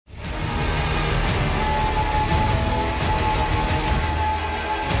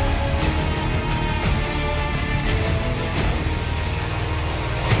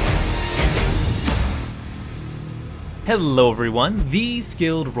Hello everyone,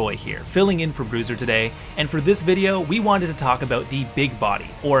 TheSkilledRoy here, filling in for Bruiser today, and for this video we wanted to talk about the big body,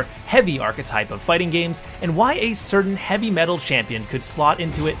 or heavy archetype of fighting games, and why a certain heavy metal champion could slot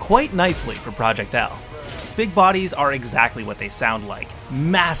into it quite nicely for projectl. Big bodies are exactly what they sound like,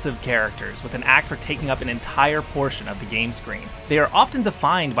 massive characters with an knack for taking up an entire portion of the game screen. They are often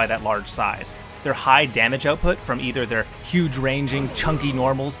defined by that large size, their high damage output from either their huge ranging, chunky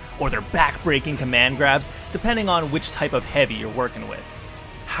normals or their back-breaking command grabs, depending on which type of heavy you're working with.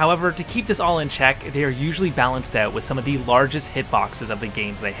 However, to keep this all in check, they are usually balanced out with some of the largest hitboxes of the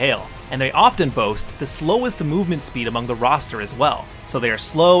games they hail, and they often boast the slowest movement speed among the roster as well, so they are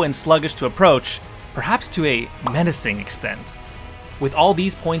slow and sluggish to approach, perhaps to a menacing extent. With all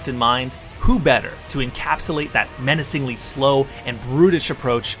these points in mind, who better to encapsulate that menacingly slow and brutish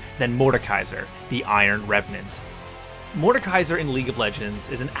approach than Mordekaiser, the Iron Revenant. Mordekaiser in League of Legends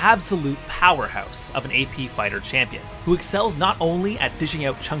is an absolute powerhouse of an AP fighter champion, who excels not only at dishing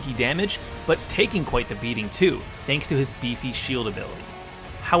out chunky damage, but taking quite the beating too, thanks to his beefy shield ability.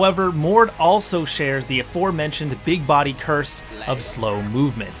 However, Mord also shares the aforementioned big body curse of slow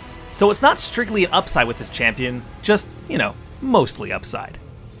movement, so it's not strictly an upside with this champion, just, mostly upside.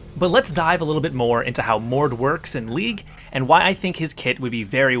 But let's dive a little bit more into how Mord works in League and why I think his kit would be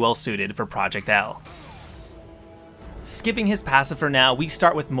very well suited for projectl. Skipping his passive for now, we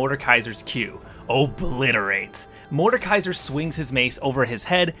start with Mordekaiser's Q, Obliterate. Mordekaiser swings his mace over his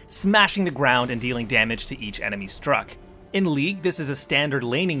head, smashing the ground and dealing damage to each enemy struck. In League, this is a standard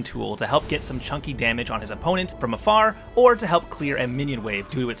laning tool to help get some chunky damage on his opponent from afar, or to help clear a minion wave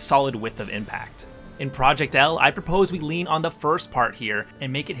due to its solid width of impact. In projectl, I propose we lean on the first part here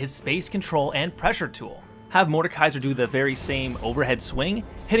and make it his space control and pressure tool. Have Mordekaiser do the very same overhead swing,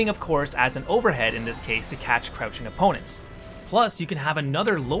 hitting of course as an overhead in this case to catch crouching opponents. Plus, you can have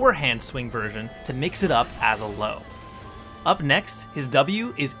another lower hand swing version to mix it up as a low. Up next, his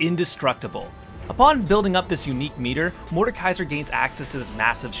W is Indestructible. Upon building up this unique meter, Mordekaiser gains access to this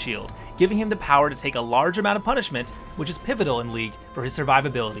massive shield, giving him the power to take a large amount of punishment, which is pivotal in League for his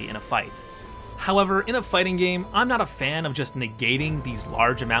survivability in a fight. However, in a fighting game, I'm not a fan of just negating these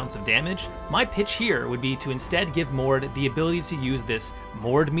large amounts of damage. My pitch here would be to instead give Mord the ability to use this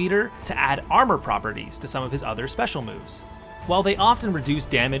Mord meter to add armor properties to some of his other special moves. While they often reduce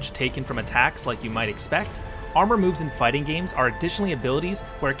damage taken from attacks like you might expect, armor moves in fighting games are additionally abilities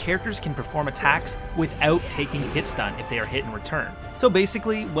where characters can perform attacks without taking hit stun if they are hit in return. So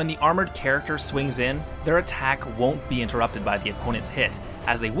basically, when the armored character swings in, their attack won't be interrupted by the opponent's hit,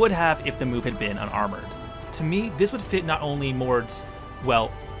 as they would have if the move had been unarmored. To me, this would fit not only Mord's,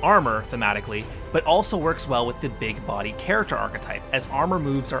 armor thematically, but also works well with the big body character archetype, as armor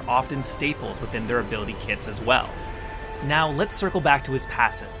moves are often staples within their ability kits as well. Now let's circle back to his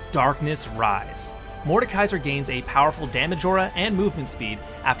passive, Darkness Rise. Mordekaiser gains a powerful damage aura and movement speed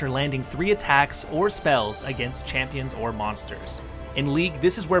after landing 3 attacks or spells against champions or monsters. In League,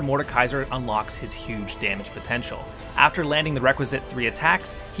 this is where Mordekaiser unlocks his huge damage potential. After landing the requisite 3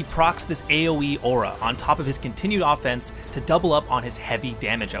 attacks, he procs this AoE aura on top of his continued offense to double up on his heavy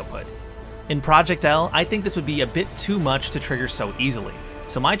damage output. In projectl, I think this would be a bit too much to trigger so easily,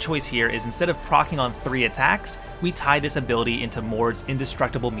 so my choice here is instead of proccing on 3 attacks, we tie this ability into Mord's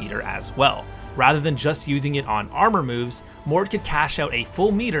Indestructible meter as well. Rather than just using it on armor moves, Mord could cash out a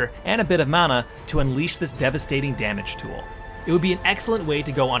full meter and a bit of mana to unleash this devastating damage tool. It would be an excellent way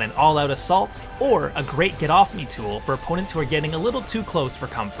to go on an all-out assault, or a great get-off-me tool for opponents who are getting a little too close for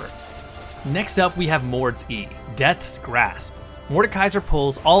comfort. Next up, we have Mord's E, Death's Grasp. Mordekaiser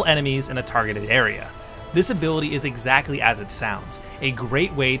pulls all enemies in a targeted area. This ability is exactly as it sounds, a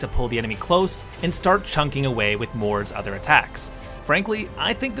great way to pull the enemy close and start chunking away with Mord's other attacks. Frankly,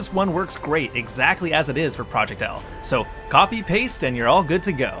 I think this one works great exactly as it is for projectl, so copy-paste and you're all good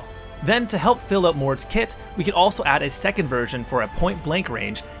to go. Then, to help fill out Mord's kit, we could also add a second version for a point-blank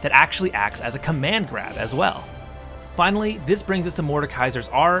range that actually acts as a command grab as well. Finally, this brings us to Mordekaiser's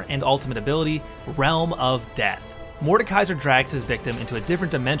R and ultimate ability, Realm of Death. Mordekaiser drags his victim into a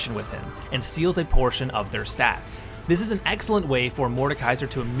different dimension with him and steals a portion of their stats. This is an excellent way for Mordekaiser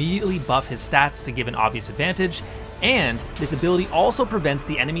to immediately buff his stats to give an obvious advantage, and this ability also prevents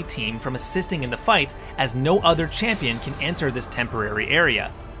the enemy team from assisting in the fight, as no other champion can enter this temporary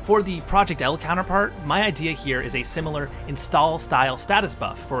area. For the projectl counterpart, my idea here is a similar install style status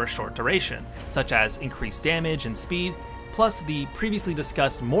buff for a short duration, such as increased damage and speed, plus the previously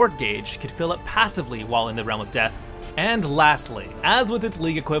discussed Mord gauge could fill up passively while in the Realm of Death. And lastly, as with its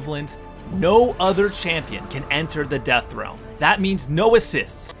League equivalent, no other champion can enter the Death Realm. That means no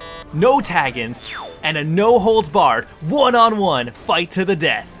assists, no tag-ins, and a no-holds-barred, one-on-one fight to the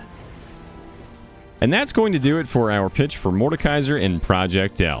death. And that's going to do it for our pitch for Mordekaiser and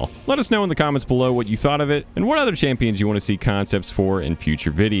projectl. Let us know in the comments below what you thought of it and what other champions you want to see concepts for in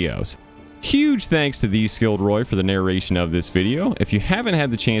future videos. Huge thanks to TheSkilledRoy for the narration of this video. If you haven't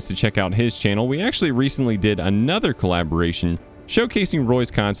had the chance to check out his channel, we actually recently did another collaboration showcasing Roy's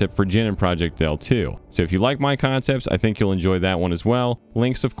concept for Jhin and projectl too. So if you like my concepts, I think you'll enjoy that one as well.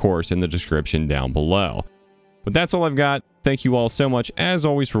 Links, of course, in the description down below. But that's all I've got. Thank you all so much, as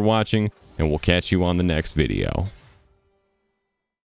always, for watching, and we'll catch you on the next video.